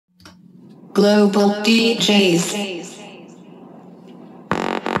Global DJs.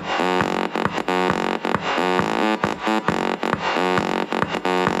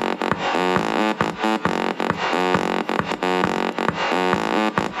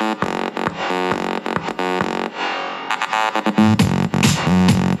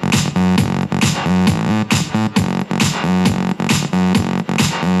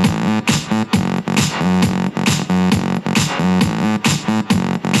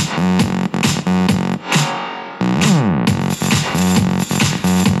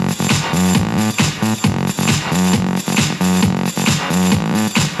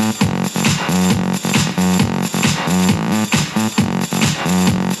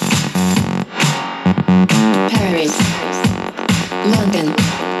 London,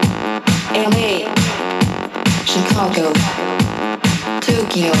 LA, Chicago,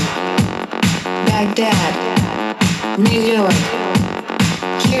 Tokyo, Baghdad, New York.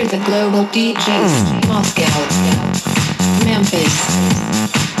 Hear the global DJs. Moscow, Memphis,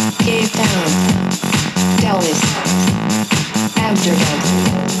 Cape Town, Dallas, Amsterdam,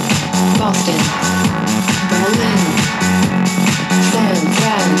 Boston, Berlin, San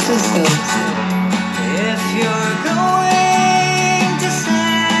Francisco. If you're going to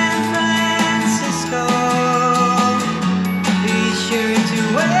San Francisco, be sure to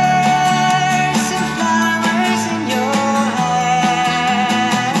wear some flowers in your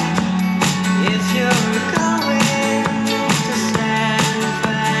hair. If you're going to San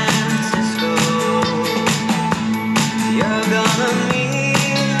Francisco, you're gonna meet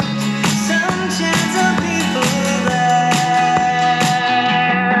some chance of people there.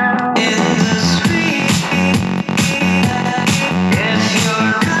 In the street, if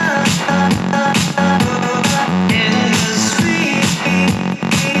you're in the street, if you're in the street,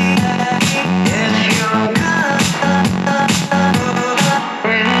 if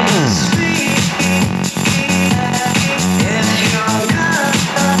you're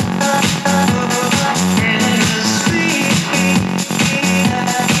in the street,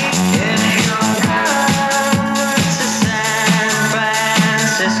 if you're to San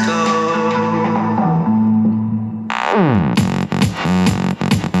Francisco.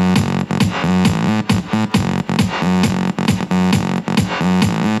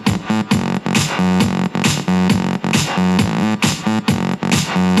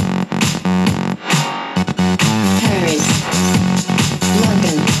 Paris,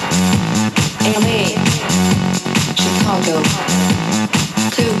 London, LA, Chicago,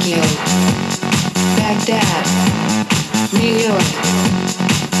 Tokyo, Baghdad, New York.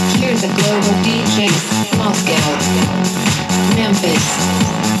 Hear the global DJs. Moscow, Memphis,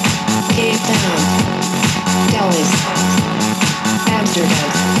 Cape Town, Dallas,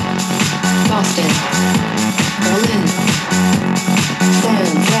 Amsterdam, Boston, Berlin, San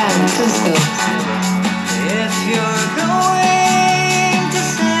Francisco. If you're going to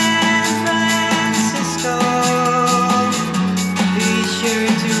San Francisco, be sure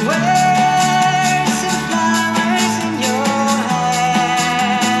to wear some flowers in your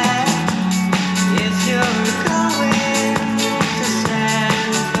hair. If you're going to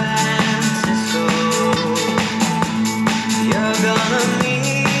San Francisco, you're gonna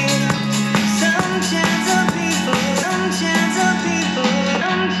meet some chance of people, some chance of people,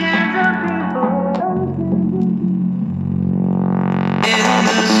 some chance of people. In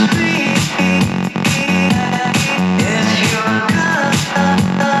the street, if you're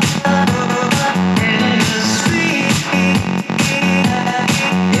in the street, if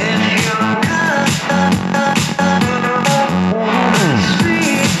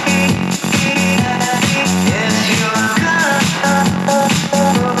you're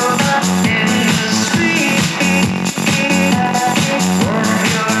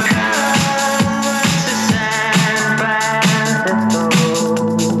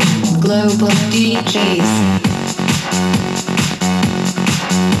Global DJs.